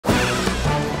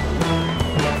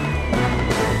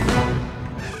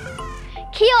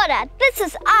Kia ora, this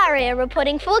is Aria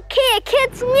reporting for Kia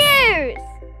Kids News.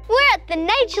 We're at the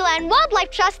Natureland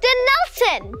Wildlife Trust in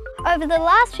Nelson. Over the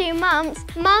last few months,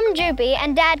 Mum Juby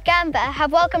and Dad Gamba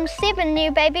have welcomed 7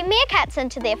 new baby meerkats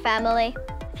into their family.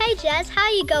 Hey Jazz, how are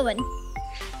you going?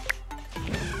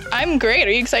 I'm great.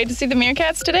 Are you excited to see the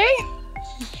meerkats today?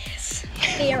 Yes,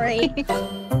 very.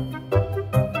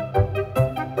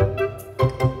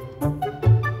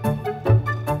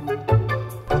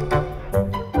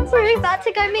 We're about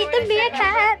to go meet the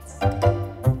meerkats.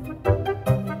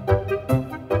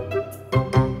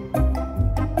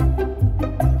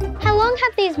 How long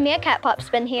have these meerkat pups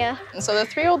been here? And so the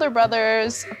 3 older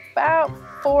brothers, about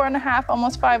 4.5,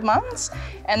 almost 5 months.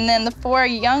 And then the 4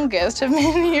 youngest have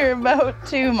been here about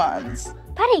 2 months.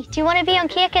 Buddy, do you want to be on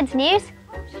Kia Kids News?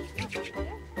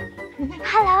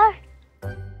 Hello.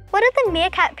 What are the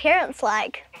meerkat parents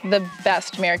like? The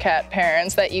best meerkat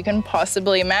parents that you can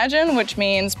possibly imagine, which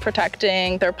means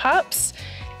protecting their pups,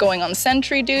 going on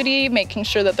sentry duty, making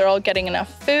sure that they're all getting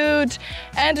enough food,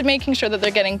 and making sure that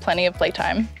they're getting plenty of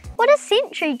playtime. What is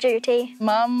sentry duty?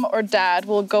 Mom or dad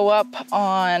will go up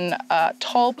on a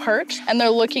tall perch and they're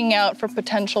looking out for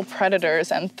potential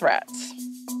predators and threats.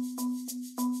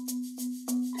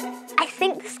 I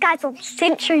think this guy's on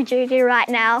sentry duty right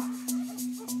now.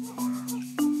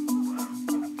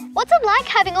 What's it like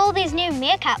having all these new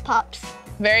meerkat pups?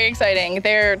 Very exciting.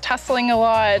 They're tussling a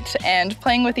lot and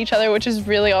playing with each other, which is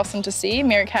really awesome to see.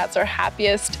 Meerkats are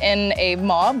happiest in a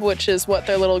mob, which is what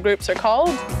their little groups are called.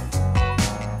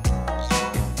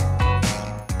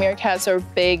 Meerkats are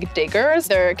big diggers.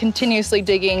 They're continuously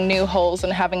digging new holes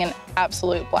and having an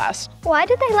absolute blast. Why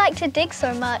do they like to dig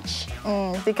so much?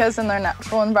 Because in their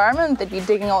natural environment, they'd be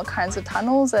digging all kinds of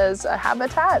tunnels as a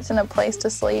habitat and a place to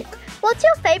sleep. What's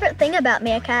your favorite thing about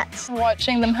meerkats?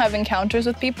 Watching them have encounters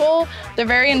with people. They're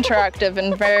very interactive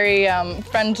and very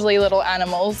friendly little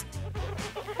animals.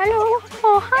 Hello.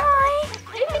 Oh, hi.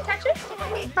 You can touch it.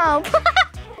 Oh,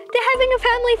 they're having a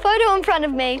family photo in front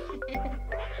of me.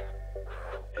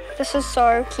 This is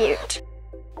so cute.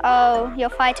 Oh, you're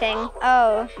fighting.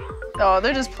 Oh. Oh,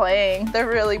 they're just playing. They're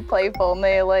really playful and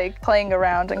they like playing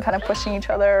around and kind of pushing each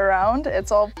other around.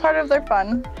 It's all part of their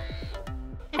fun.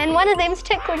 And one of them's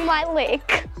tickling my leg.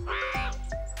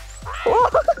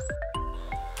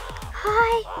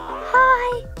 Hi.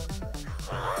 Hi.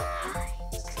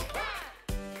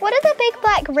 What are the big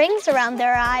black rings around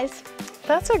their eyes?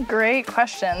 That's a great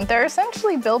question. They're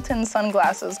essentially built-in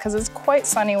sunglasses because it's quite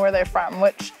sunny where they're from,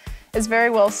 which is very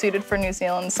well suited for New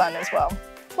Zealand sun as well.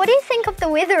 What do you think of the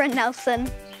weather in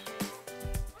Nelson?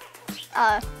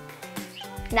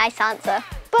 Nice answer.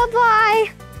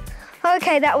 Bye-bye.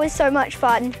 Okay, that was so much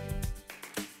fun.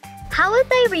 How would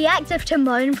they react if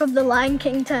Timon from The Lion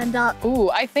King turned up? Ooh,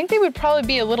 I think they would probably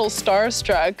be a little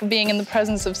starstruck being in the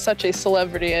presence of such a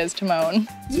celebrity as Timon.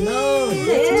 Timon!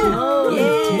 Yeah. Timon!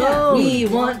 Yeah. Timon! We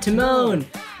want Timon!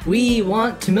 We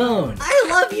want Timon! I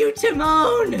love you,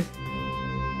 Timon!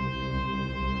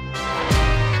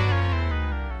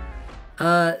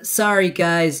 Sorry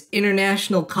guys,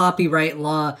 international copyright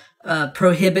law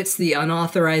prohibits the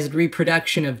unauthorized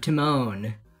reproduction of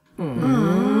Timon.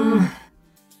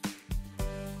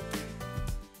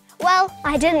 Well,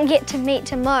 I didn't get to meet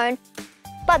Timon,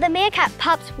 but the meerkat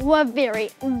pups were very,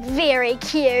 very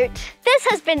cute. This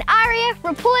has been Aria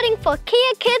reporting for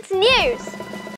Kia Kids News.